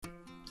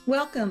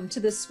Welcome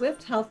to the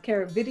Swift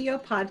Healthcare video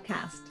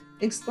podcast,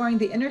 exploring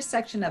the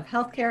intersection of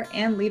healthcare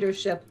and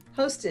leadership,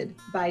 hosted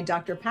by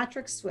Dr.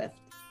 Patrick Swift.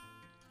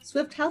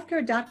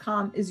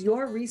 SwiftHealthcare.com is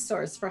your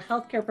resource for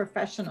healthcare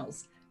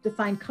professionals to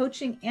find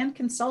coaching and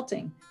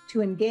consulting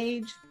to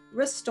engage,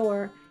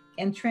 restore,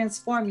 and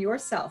transform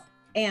yourself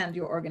and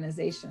your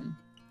organization.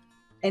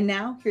 And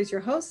now, here's your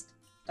host,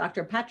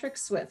 Dr. Patrick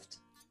Swift.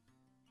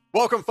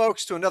 Welcome,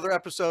 folks, to another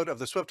episode of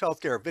the Swift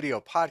Healthcare video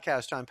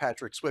podcast. I'm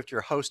Patrick Swift, your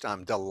host.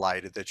 I'm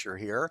delighted that you're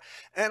here.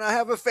 And I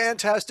have a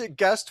fantastic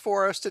guest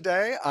for us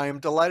today. I am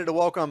delighted to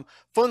welcome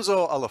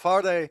Funso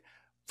Alafarde.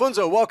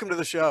 Funso, welcome to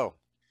the show.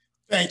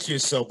 Thank you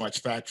so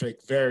much,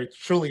 Patrick.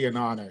 Truly an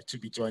honor to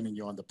be joining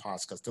you on the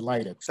podcast.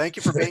 Delighted. Thank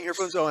you for being here,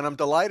 Funso. And I'm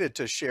delighted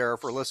to share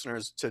for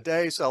listeners.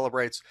 Today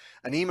celebrates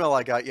an email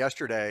I got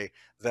yesterday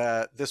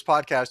that this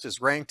podcast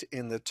is ranked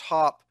in the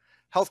top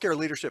healthcare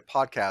leadership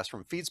podcast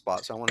from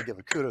FeedSpot. So I want to give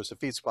a kudos to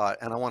FeedSpot,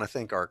 and I want to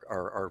thank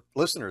our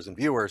listeners and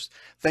viewers.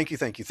 Thank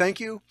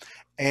you.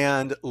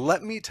 And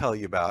let me tell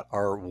you about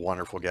our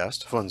wonderful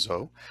guest,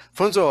 Funso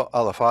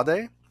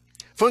Alafarde.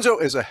 Funso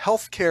is a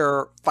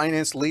healthcare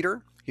finance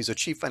leader. He's a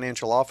chief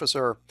financial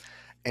officer,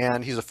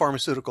 and he's a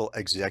pharmaceutical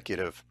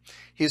executive.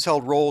 He's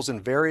held roles in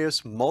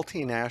various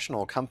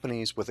multinational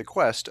companies with a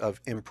quest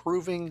of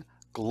improving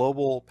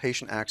global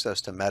patient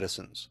access to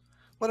medicines.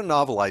 What a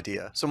novel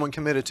idea. Someone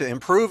committed to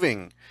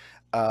improving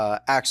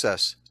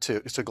access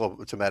to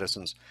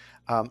medicines.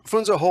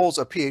 Funso holds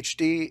a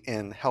PhD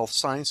in health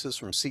sciences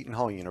from Seton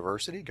Hall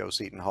University, go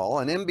Seton Hall,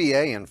 an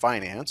MBA in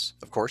finance.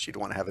 Of course, you'd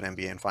want to have an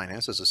MBA in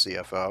finance as a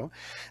CFO,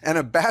 and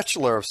a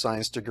Bachelor of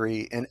Science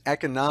degree in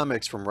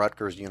economics from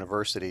Rutgers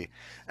University.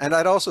 And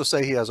I'd also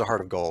say he has a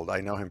heart of gold. I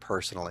know him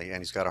personally, and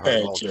he's got a heart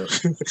of gold.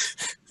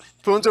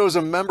 Funso is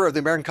a member of the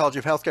American College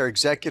of Healthcare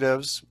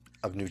Executives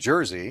of New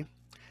Jersey,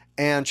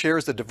 and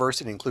chairs the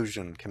Diversity and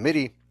Inclusion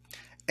Committee.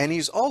 And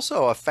he's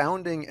also a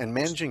founding and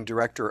managing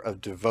director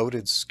of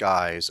Devoted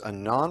Skies, a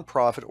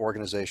nonprofit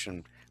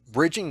organization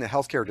bridging the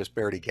healthcare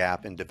disparity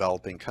gap in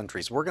developing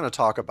countries. We're going to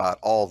talk about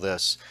all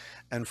this.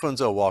 And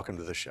Funso, welcome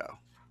to the show.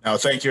 Now,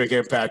 thank you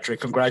again,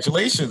 Patrick.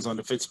 Congratulations on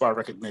the FeedSpot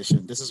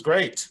recognition. This is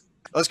great.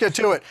 Let's get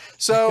to it.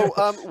 So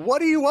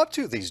what are you up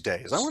to these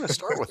days? I want to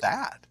start with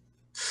that.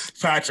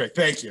 Patrick,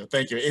 thank you.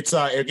 It's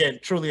again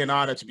truly an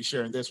honor to be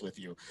sharing this with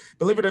you.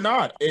 Believe it or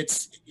not,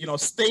 it's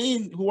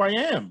staying who I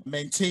am,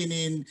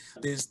 maintaining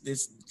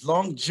this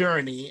long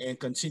journey and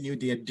continue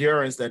the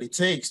endurance that it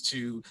takes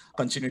to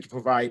continue to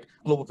provide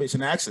global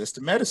patient access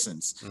to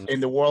medicines.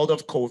 In the world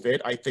of COVID,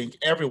 I think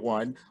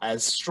everyone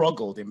has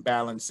struggled in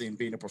balancing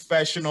being a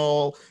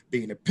professional,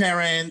 being a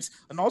parent,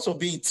 and also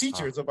being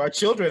teachers of our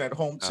children at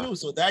home too.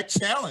 So that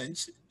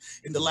challenge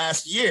in the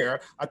last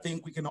year, I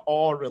think we can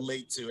all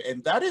relate to.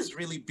 And that has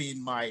really been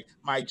my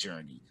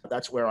journey.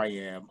 That's where I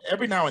am.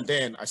 Every now and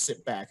then I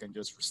sit back and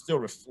just still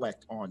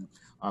reflect on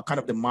kind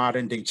of the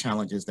modern day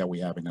challenges that we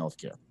have in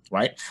healthcare,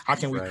 right? How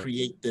can we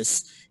create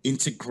this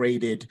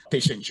integrated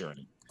patient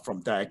journey from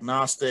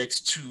diagnostics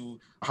to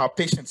how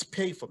patients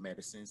pay for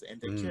medicines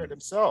and take care of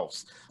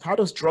themselves? How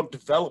does drug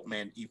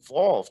development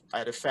evolve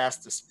at a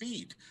faster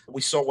speed?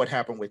 We saw what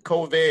happened with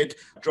COVID.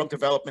 Drug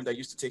development that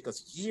used to take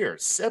us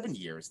years, 7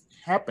 years,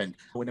 happened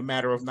in a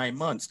matter of 9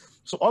 months.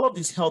 So all of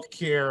these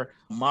healthcare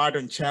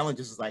modern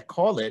challenges, as I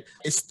call it,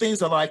 is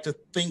things I like to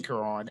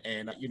tinker on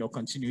and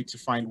continue to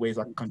find ways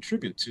I can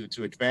contribute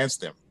to advance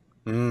them.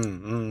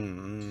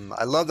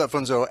 I love that,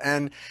 Funso.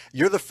 And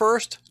you're the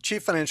first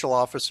chief financial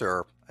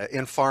officer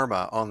in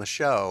pharma on the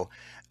show.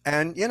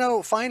 And,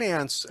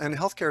 finance and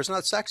healthcare is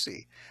not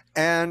sexy.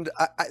 And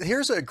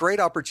here's a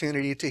great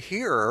opportunity to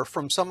hear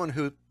from someone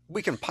who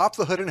we can pop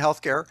the hood in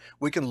healthcare.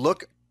 We can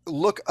look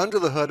under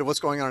the hood of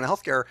what's going on in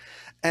healthcare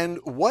and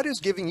what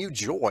is giving you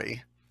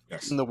joy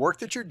in the work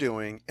that you're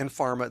doing in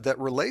pharma that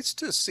relates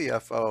to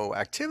CFO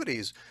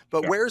activities.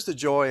 But where's the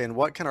joy, and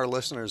what can our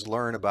listeners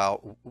learn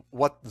about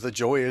what the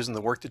joy is in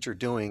the work that you're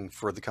doing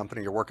for the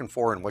company you're working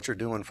for and what you're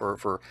doing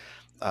for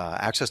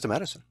access to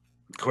medicine?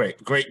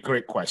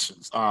 Great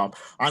questions.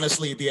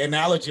 Honestly, the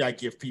analogy I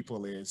give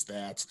people is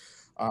that,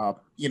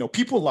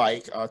 people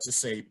like to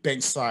say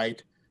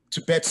benchside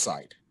to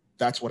bedside.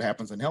 That's what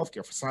happens in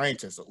healthcare for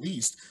scientists, at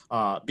least.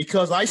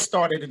 Because I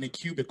started in a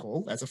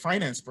cubicle as a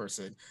finance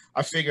person,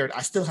 I figured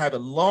I still have a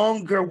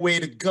longer way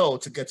to go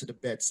to get to the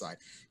bedside.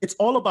 It's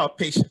all about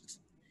patients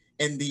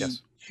and the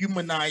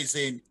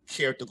humanizing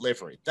care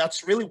delivery.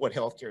 That's really what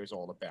healthcare is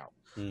all about.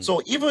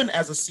 So even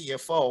as a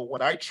CFO,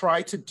 what I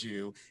try to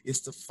do is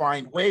to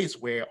find ways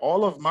where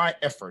all of my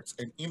efforts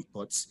and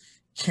inputs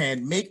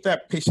can make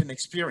that patient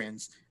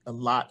experience a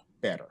lot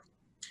better.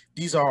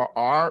 These are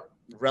our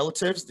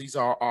relatives, these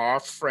are our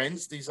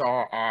friends, these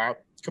are our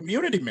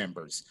community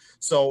members.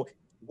 So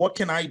what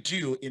can I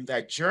do in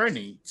that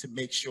journey to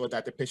make sure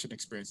that the patient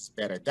experience is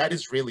better? That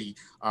is really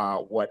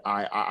what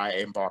I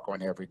embark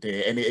on every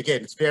day. And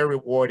again, it's very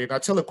rewarding. I'll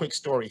tell a quick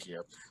story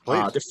here.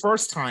 The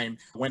first time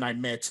when I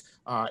met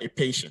a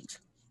patient,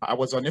 I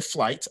was on a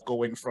flight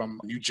going from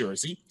New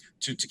Jersey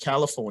to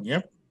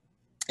California.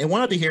 And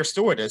one of the air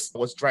stewardess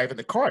was driving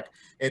the cart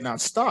and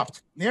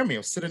stopped near me. I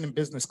was sitting in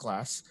business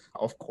class,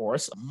 of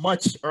course,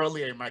 much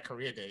earlier in my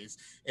career days,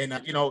 and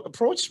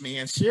approached me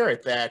and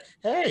shared that,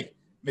 "Hey,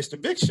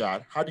 Mr. Big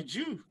Shot, how did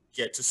you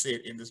get to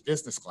sit in this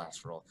business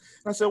class role?"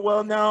 And I said,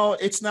 "Well, no,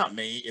 it's not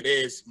me. It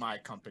is my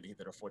company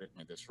that afforded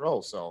me this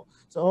role." So,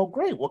 oh,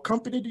 great. What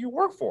company do you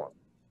work for?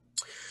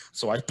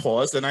 So I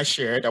paused and I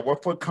shared, I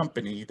work for a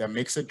company that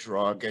makes a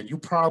drug, and you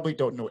probably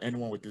don't know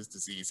anyone with this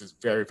disease. It's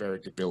very, very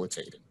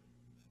debilitating.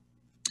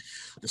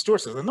 The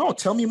steward says, "No,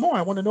 tell me more.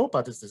 I want to know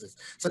about this disease."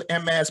 So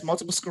MS,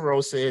 multiple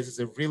sclerosis, is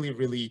a really,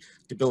 really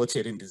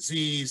debilitating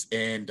disease.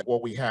 And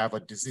what we have are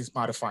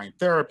disease-modifying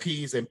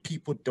therapies, and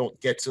people don't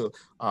get to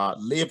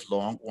live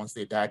long once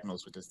they're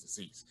diagnosed with this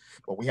disease.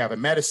 But we have a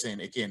medicine,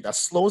 again, that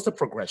slows the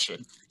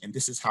progression. And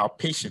this is how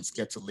patients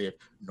get to live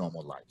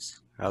normal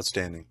lives.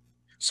 Outstanding.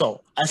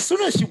 So as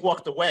soon as she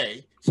walked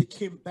away, she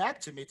came back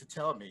to me to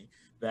tell me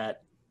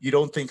that, "You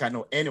don't think I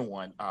know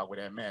anyone with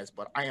MS,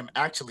 but I am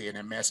actually an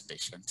MS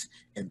patient.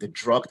 And the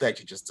drug that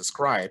you just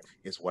described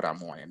is what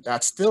I'm on. And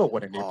that's still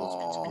what enables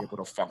me to be able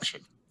to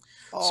function."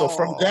 So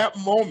from that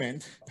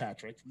moment,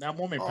 Patrick,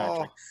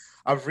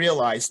 I've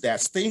realized that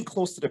staying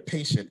close to the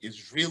patient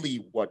is really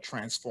what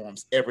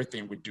transforms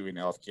everything we do in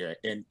healthcare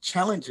and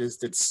challenges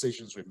the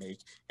decisions we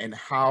make and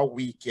how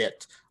we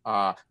get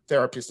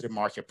therapists to the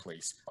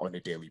marketplace on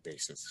a daily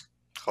basis.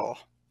 Oh,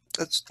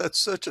 that's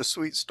such a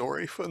sweet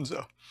story,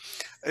 Funzo.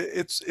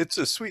 It's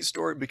a sweet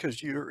story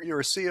because you're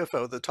a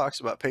CFO that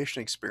talks about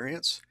patient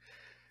experience.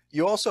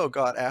 You also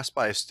got asked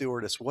by a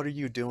stewardess, "What are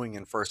you doing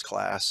in first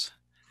class?"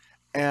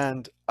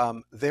 And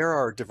there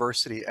are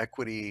diversity,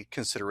 equity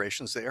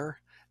considerations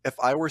there. If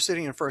I were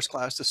sitting in first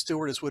class, the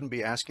stewardess wouldn't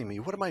be asking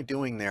me, "What am I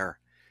doing there?"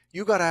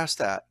 You got asked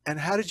that. And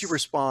how did you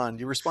respond?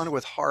 You responded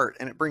with heart,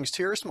 and it brings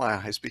tears to my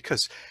eyes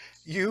because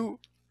you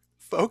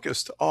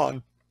focused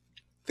on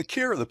the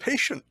care of the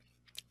patient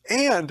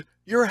and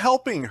you're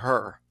helping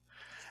her.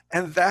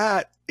 And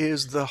that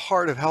is the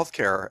heart of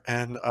healthcare.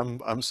 And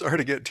I'm sorry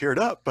to get teared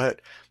up,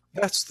 but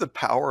that's the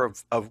power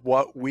of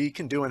what we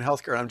can do in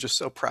healthcare. I'm just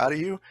so proud of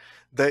you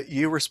that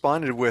you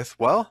responded with,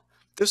 "Well,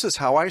 this is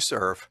how I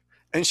serve."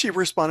 And she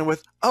responded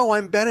with, "Oh,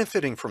 I'm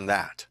benefiting from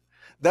that."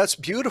 That's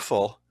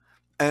beautiful.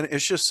 And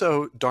it's just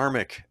so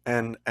dharmic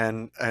and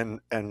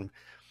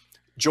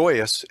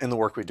joyous in the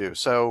work we do.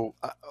 So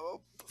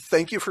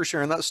thank you for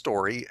sharing that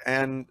story.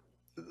 And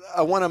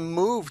I want to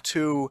move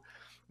to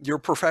your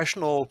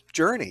professional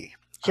journey.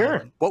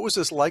 Sure. What was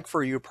this like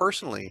for you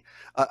personally?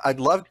 I'd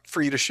love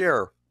for you to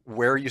share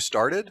where you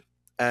started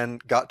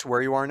and got to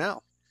where you are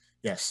now.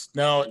 Yes.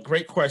 No,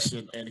 great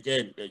question. And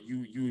again,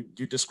 you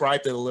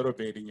described it a little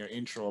bit in your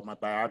intro of my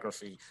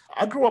biography.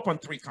 I grew up on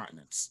 3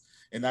 continents,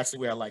 and that's the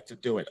way I like to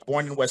do it.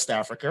 Born in West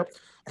Africa,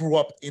 grew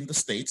up in the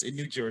States, in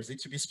New Jersey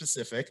to be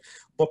specific,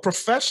 but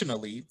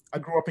professionally, I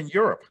grew up in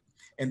Europe.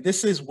 And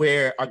this is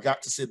where I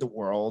got to see the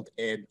world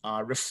and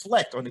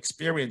reflect on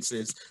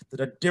experiences that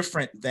are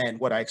different than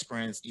what I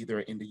experienced either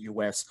in the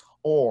US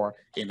or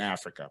in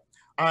Africa.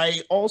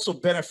 I also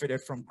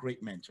benefited from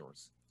great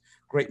mentors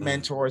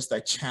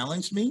that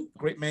challenged me,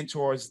 great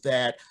mentors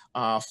that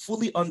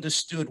fully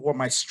understood what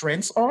my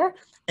strengths are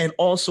and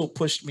also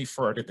pushed me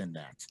further than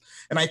that.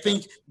 And I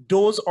think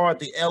those are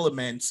the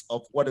elements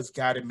of what has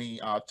guided me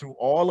through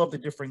all of the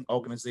different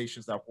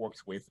organizations I've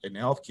worked with in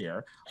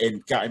healthcare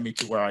and gotten me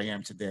to where I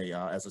am today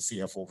as a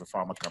CFO of a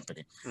pharma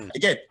company.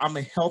 Again, I'm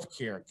a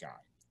healthcare guy.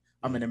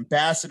 I'm an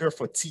ambassador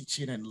for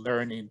teaching and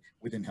learning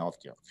within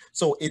healthcare.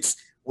 So it's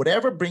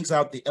whatever brings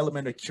out the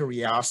element of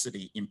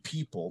curiosity in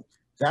people,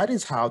 that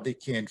is how they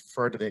can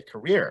further their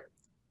career.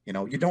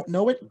 You don't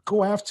know it,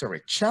 go after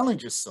it,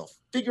 challenge yourself,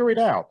 figure it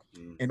out.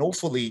 And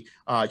hopefully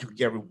you can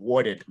get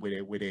rewarded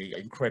with a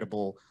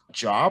incredible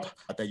job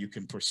that you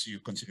can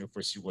continue to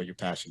pursue what you're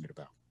passionate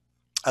about.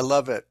 I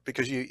love it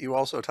because you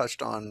also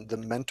touched on the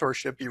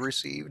mentorship you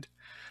received,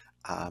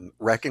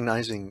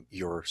 recognizing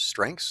your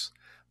strengths,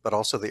 but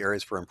also the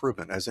areas for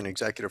improvement. As an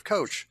executive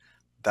coach,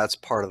 that's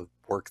part of the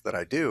work that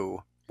I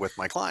do with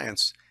my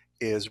clients,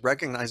 is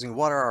recognizing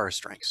what are our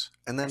strengths,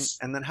 and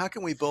then how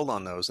can we build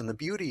on those. And the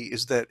beauty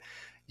is that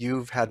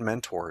you've had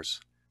mentors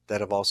that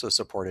have also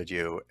supported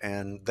you,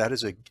 and that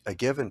is a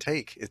give and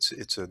take. It's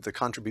the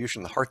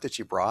contribution, the heart that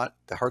you brought,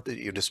 the heart that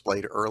you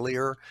displayed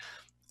earlier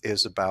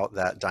is about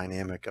that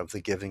dynamic of the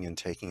giving and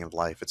taking of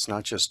life. It's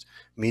not just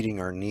meeting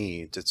our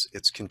needs,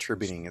 it's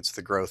contributing, it's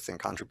the growth and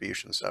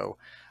contribution. So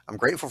I'm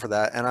grateful for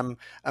that. And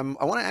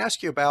I want to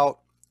ask you about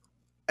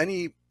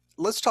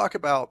let's talk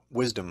about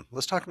wisdom.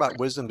 Let's talk about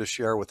wisdom to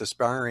share with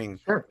aspiring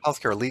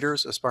healthcare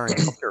leaders, aspiring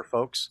healthcare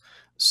folks,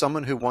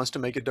 someone who wants to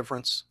make a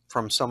difference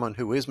from someone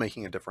who is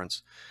making a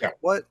difference. Yeah.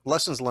 What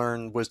lessons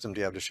learned, wisdom do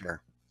you have to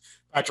share?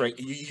 Patrick,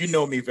 you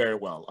know me very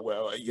well.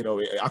 Well,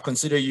 I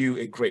consider you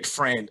a great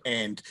friend,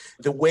 and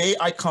the way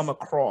I come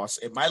across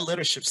in my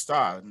leadership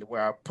style, and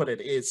where I put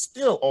it, is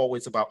still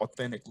always about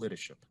authentic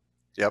leadership.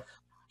 Yep.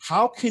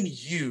 How can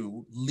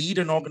you lead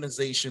an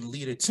organization,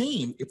 lead a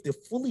team, if they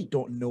fully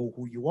don't know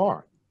who you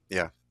are?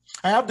 Yeah.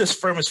 I have this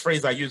famous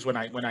phrase I use when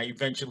I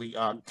eventually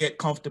get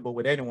comfortable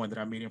with anyone that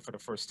I'm meeting for the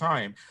first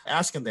time,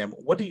 asking them,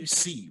 "What do you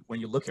see when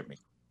you look at me?"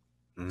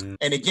 Mm.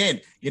 And again,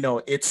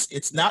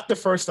 it's not the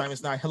first time.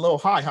 It's not hello,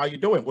 hi, how you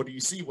doing? What do you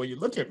see when you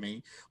look at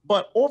me?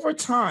 But over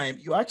time,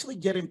 you're actually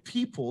getting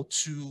people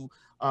to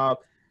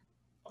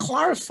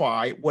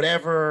clarify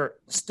whatever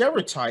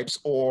stereotypes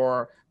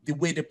or the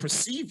way they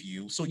perceive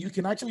you, so you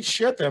can actually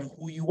share them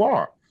who you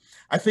are.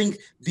 I think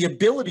the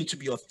ability to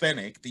be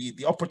authentic,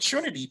 the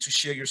opportunity to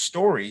share your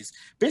stories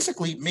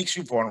basically makes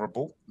you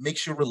vulnerable,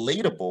 makes you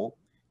relatable,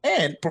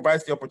 and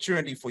provides the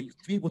opportunity for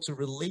people to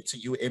relate to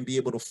you and be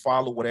able to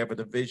follow whatever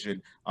the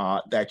vision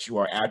that you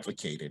are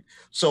advocating.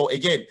 So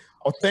again,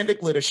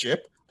 authentic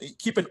leadership,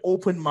 keep an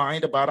open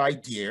mind about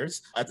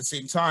ideas. At the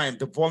same time,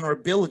 the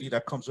vulnerability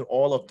that comes with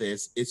all of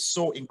this is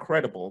so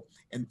incredible.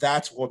 And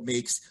that's what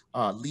makes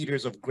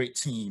leaders of great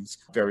teams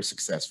very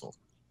successful.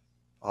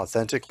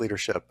 Authentic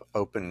leadership,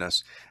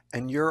 openness.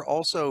 And you're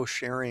also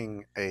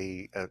sharing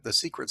the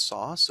secret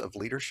sauce of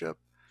leadership,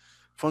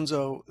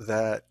 Funzo,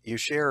 that you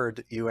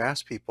shared. You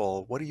asked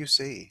people, what do you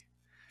see?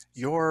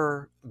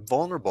 You're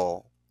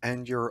vulnerable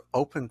and you're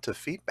open to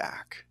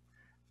feedback.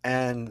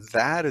 And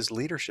that is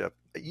leadership.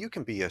 You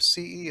can be a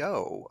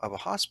CEO of a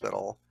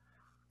hospital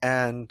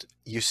and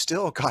you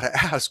still got to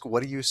ask,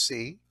 what do you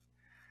see?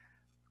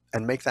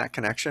 And make that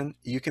connection.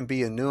 You can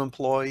be a new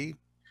employee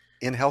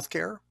in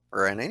healthcare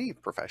or in any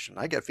profession.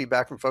 I get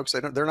feedback from folks.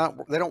 They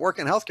don't work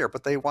in healthcare,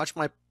 but they watch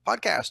my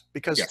podcast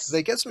because Yes.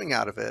 they get something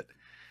out of it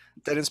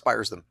that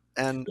inspires them.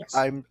 And Yes.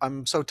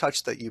 I'm so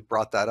touched that you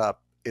brought that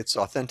up. It's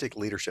authentic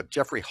leadership.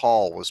 Jeffrey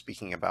Hall was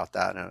speaking about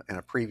that in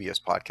a previous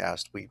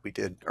podcast we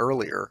did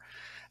earlier.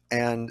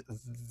 And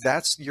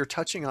you're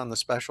touching on the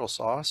special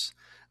sauce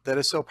that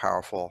is so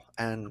powerful.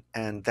 And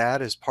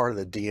that is part of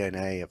the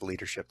DNA of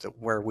leadership, that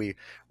where we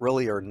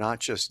really are not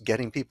just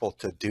getting people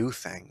to do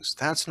things.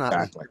 That's not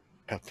Exactly.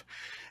 leadership.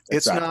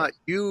 It's Exactly. not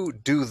you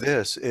do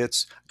this.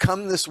 It's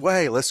come this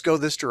way. Let's go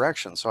this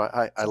direction. So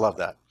I love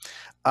that.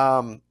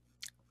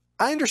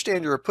 I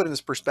understand you're putting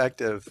this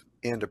perspective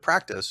into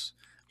practice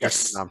with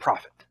Yes. your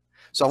nonprofit.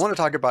 So I want to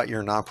talk about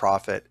your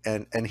nonprofit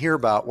and hear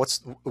about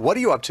what are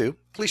you up to?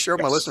 Please share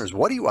with my Yes. listeners.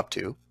 What are you up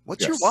to?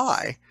 What's your Yes.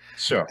 why?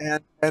 Sure.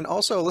 And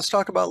also let's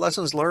talk about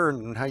lessons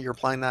learned and how you're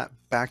applying that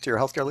back to your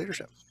healthcare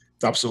leadership.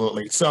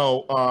 Absolutely.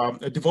 So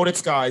Devoted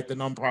Skies, the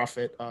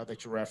nonprofit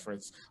that you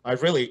referenced,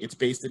 it's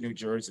based in New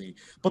Jersey.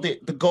 But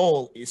the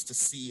goal is to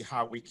see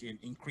how we can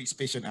increase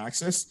patient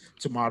access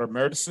to modern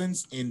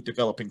medicines in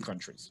developing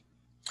countries.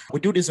 We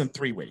do this in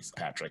three ways,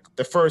 Patrick.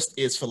 The first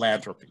is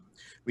philanthropy.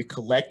 We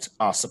collect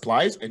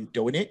supplies and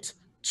donate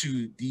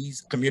to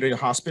these community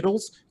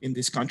hospitals in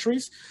these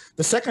countries.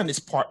 The second is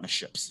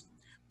partnerships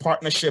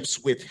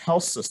with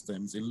health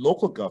systems in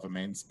local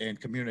governments and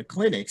community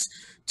clinics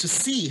to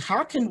see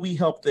how can we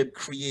help them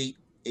create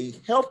a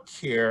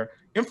healthcare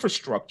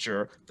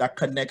infrastructure that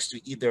connects to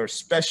either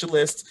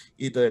specialists,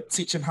 either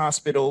teaching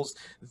hospitals,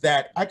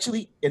 that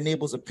actually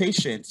enables a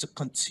patient to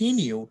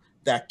continue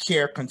that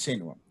care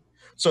continuum.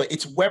 So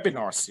it's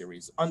webinar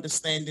series,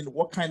 understanding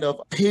what kind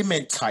of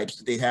payment types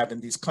do they have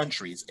in these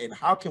countries and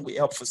how can we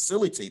help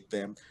facilitate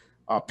them,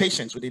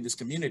 patients within these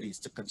communities,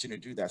 to continue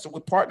to do that. So we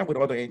partner with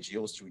other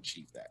NGOs to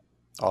achieve that.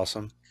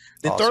 Awesome.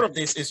 The third of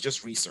this is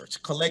just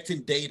research,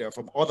 collecting data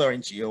from other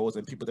NGOs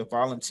and people that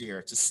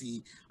volunteer to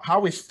see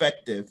how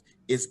effective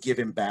is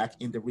giving back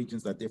in the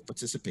regions that they've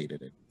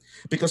participated in.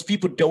 Because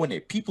people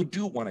donate, people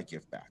do want to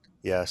give back.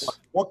 Yes.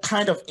 What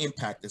kind of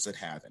impact is it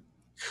having?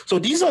 So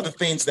these are the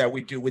things that we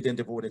do within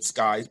Devoted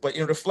Skies. But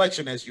in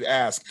reflection, as you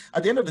ask,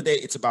 at the end of the day,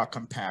 it's about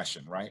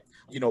compassion, right?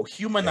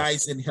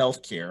 Humanizing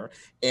healthcare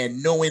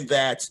and knowing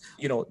that,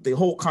 the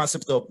whole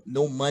concept of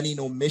no money,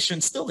 no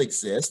mission still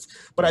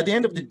exists. But at the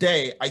end of the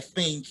day, I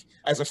think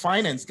as a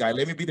finance guy,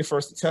 let me be the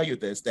first to tell you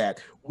this, that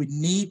we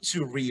need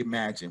to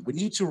reimagine, we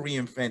need to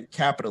reinvent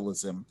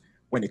capitalism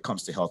when it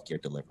comes to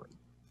healthcare delivery.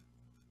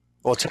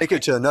 Well, take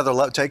it to another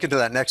level, take it to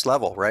that next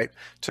level, right?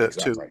 To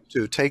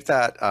take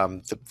that,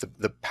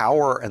 the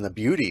power and the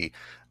beauty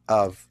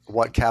of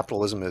what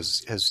capitalism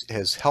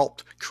has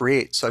helped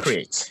create such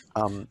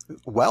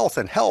wealth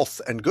and health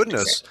and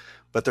goodness, exactly.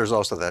 But there's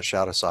also that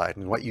shadow side.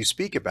 And what you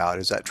speak about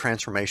is that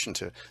transformation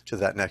to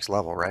that next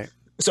level, right?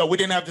 So we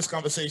didn't have this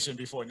conversation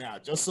before now,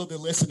 just so the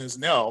listeners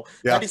know,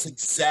 That is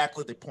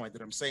exactly the point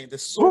that I'm saying.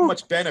 There's so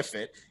much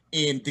benefit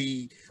in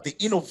the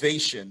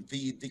innovation,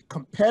 the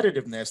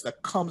competitiveness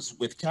that comes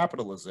with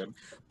capitalism.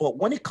 But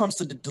when it comes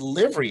to the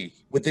delivery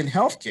within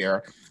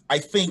healthcare, I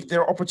think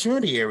there are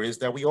opportunity areas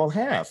that we all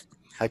have.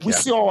 We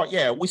saw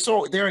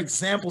there are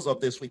examples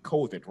of this with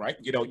COVID, right?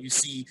 You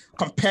see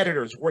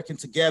competitors working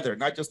together,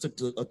 not just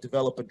to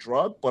develop a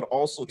drug, but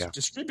also to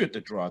distribute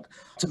the drug,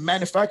 to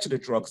manufacture the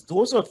drugs.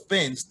 Those are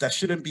things that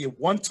shouldn't be a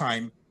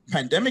one-time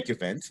pandemic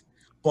event,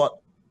 but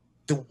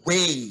the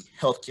way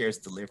healthcare is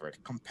delivered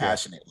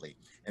compassionately.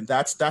 And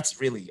that's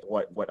really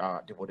what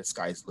Devoted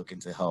Sky is looking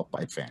to help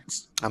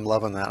advance. I'm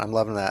loving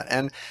that.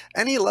 And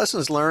any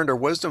lessons learned or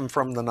wisdom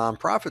from the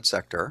nonprofit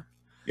sector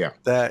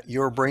that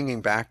you're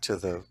bringing back to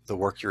the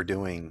work you're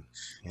doing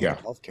in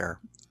healthcare?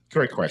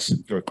 Great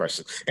question. Great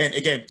question. And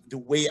again, the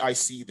way I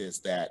see this,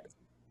 that,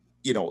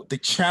 the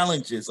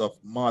challenges of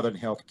modern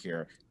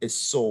healthcare is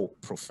so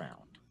profound.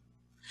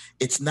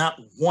 It's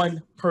not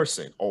one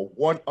person or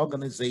one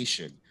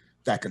organization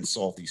that can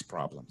solve these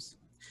problems.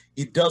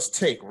 It takes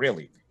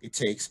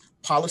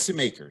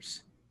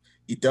policymakers.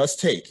 It does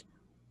take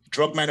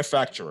drug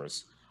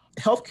manufacturers,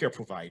 healthcare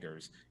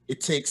providers. It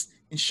takes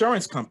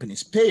insurance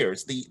companies,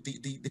 payers.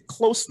 The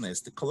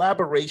closeness, the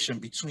collaboration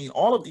between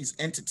all of these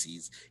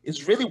entities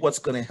is really what's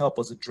going to help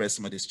us address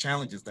some of these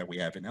challenges that we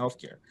have in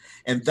healthcare.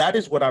 And that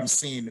is what I'm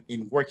seeing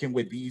in working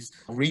with these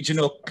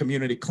regional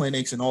community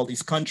clinics in all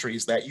these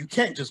countries, that you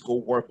can't just go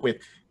work with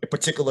a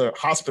particular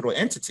hospital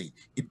entity.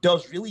 It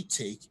does really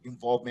take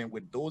involvement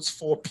with those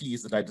 4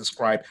 Ps that I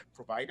described: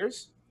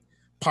 providers,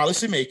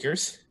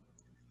 policymakers,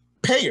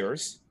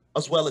 payers,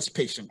 as well as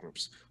patient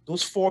groups.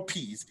 Those 4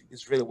 Ps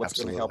is really what's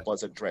going to help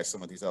us address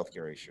some of these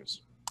healthcare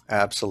issues.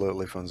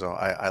 Absolutely, Funso.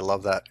 I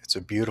love that. It's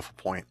a beautiful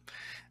point.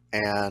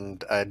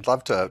 And I'd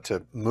love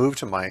to move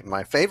to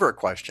my favorite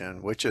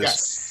question, which is,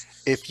 yes,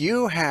 if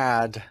you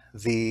had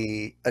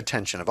the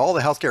attention of all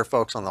the healthcare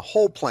folks on the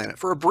whole planet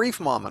for a brief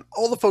moment,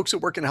 all the folks that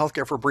work in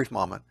healthcare for a brief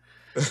moment,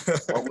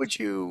 what would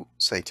you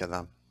say to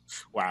them?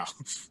 Wow,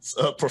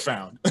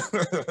 profound.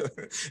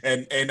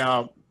 and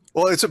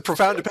well, it's a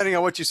profound depending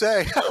on what you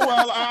say.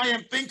 Well, I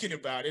am thinking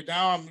about it.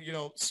 Now I'm,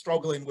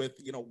 struggling with,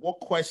 what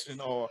question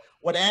or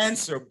what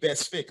answer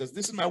best fit, because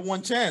this is my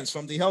one chance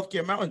from the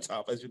healthcare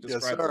mountaintop, as you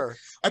described. Yes, sir.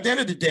 At the end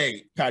of the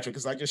day, Patrick,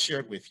 as I just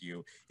shared with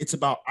you, it's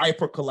about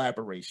hyper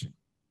collaboration,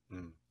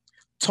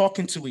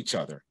 talking to each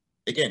other.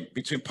 Again,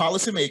 between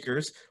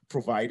policymakers,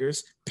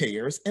 providers,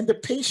 payers, and the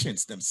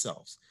patients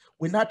themselves.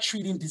 We're not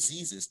treating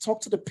diseases.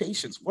 Talk to the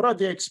patients. What are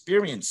their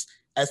experience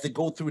as they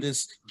go through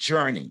this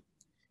journey?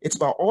 It's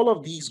about all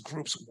of these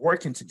groups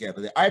working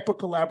together. The hyper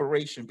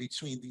collaboration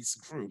between these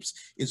groups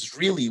is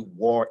really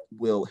what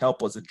will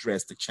help us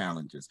address the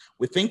challenges.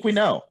 We think we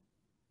know,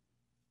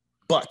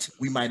 but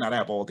we might not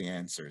have all the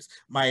answers.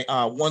 My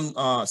one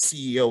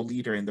CEO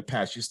leader in the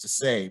past used to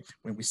say,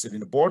 when we sit in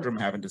the boardroom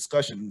having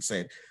discussion, and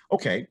said,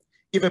 okay,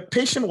 if a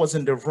patient was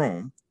in the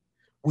room,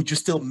 would you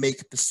still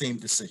make the same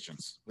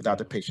decisions without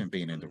the patient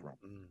being in the room?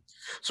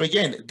 So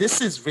again, this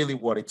is really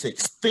what it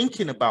takes.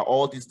 Thinking about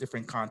all these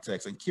different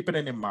contexts and keeping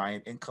it in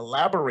mind and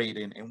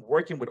collaborating and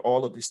working with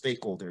all of the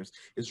stakeholders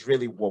is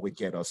really what would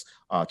get us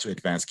to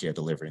advanced care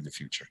delivery in the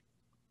future.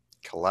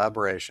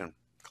 Collaboration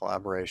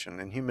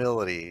and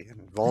humility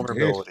and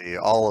vulnerability,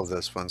 all of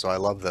this one. So I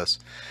love this.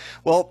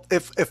 Well,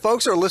 if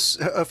folks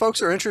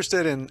are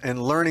interested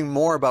in learning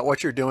more about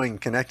what you're doing,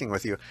 connecting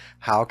with you,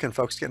 how can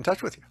folks get in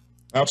touch with you?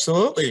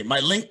 Absolutely. My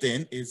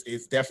LinkedIn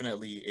is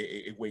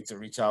definitely a way to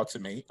reach out to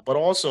me, but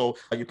also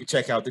you can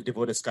check out the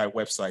Devoted Sky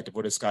website,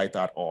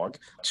 devotedsky.org.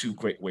 2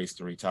 great ways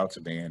to reach out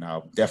to me, and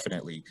I'll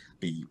definitely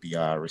be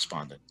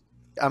responding.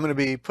 I'm going to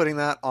be putting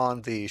that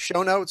on the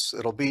show notes.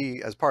 It'll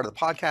be as part of the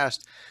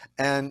podcast.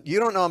 And you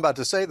don't know I'm about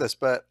to say this,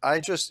 but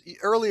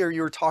earlier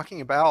you were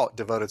talking about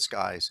Devoted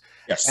Skies.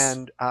 Yes.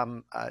 And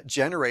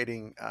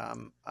generating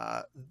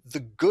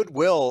the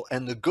goodwill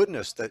and the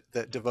goodness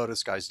that Devoted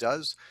Skies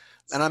does.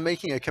 And I'm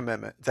making a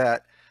commitment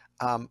that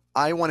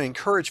I want to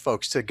encourage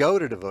folks to go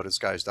to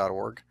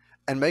devotedskies.org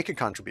and make a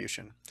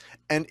contribution.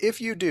 And if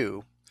you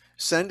do,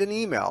 send an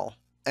email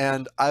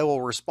and I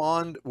will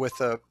respond with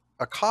a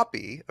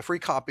free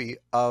copy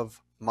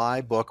of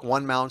my book,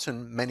 One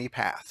Mountain, Many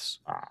Paths.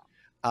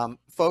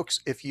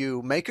 Folks, if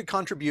you make a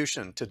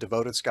contribution to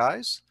Devoted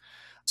Skies,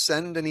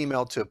 send an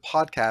email to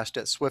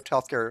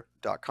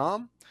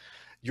podcast@swifthealthcare.com.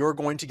 You're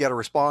going to get a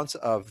response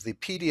of the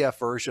PDF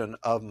version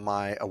of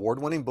my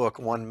award-winning book,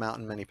 One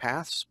Mountain, Many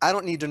Paths. I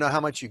don't need to know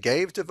how much you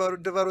gave to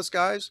Devoted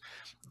Skies.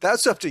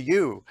 That's up to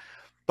you.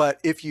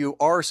 But if you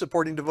are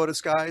supporting Devoted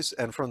Skies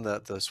and from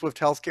the Swift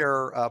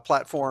Healthcare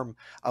platform,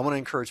 I want to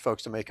encourage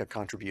folks to make a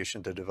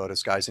contribution to Devoted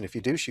Skies. And if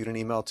you do, shoot an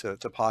email to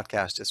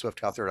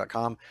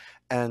podcast@swifthealthcare.com.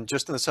 And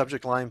just in the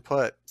subject line,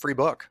 put free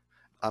book.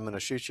 I'm going to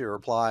shoot you a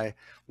reply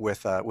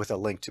with a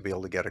link to be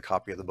able to get a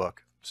copy of the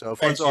book. So,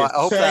 thank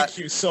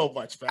you so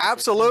much, Patrick.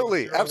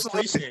 Absolutely.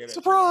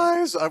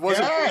 Surprise! I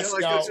wasn't. Yes,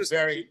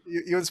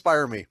 you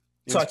inspire me.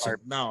 Touching.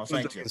 No,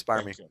 thank you.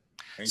 Inspire me.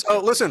 So,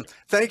 listen,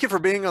 thank you for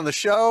being on the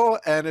show,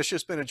 and it's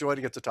just been a joy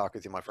to get to talk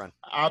with you, my friend.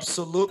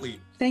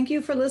 Absolutely. Thank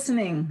you for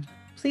listening.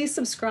 Please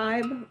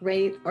subscribe,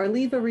 rate, or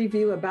leave a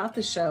review about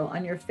the show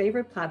on your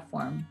favorite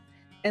platform,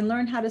 and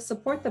learn how to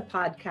support the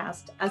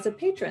podcast as a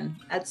patron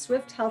at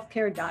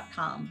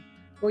swifthealthcare.com,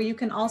 where you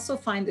can also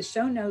find the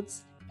show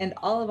notes and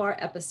all of our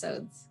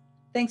episodes.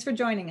 Thanks for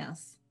joining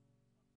us.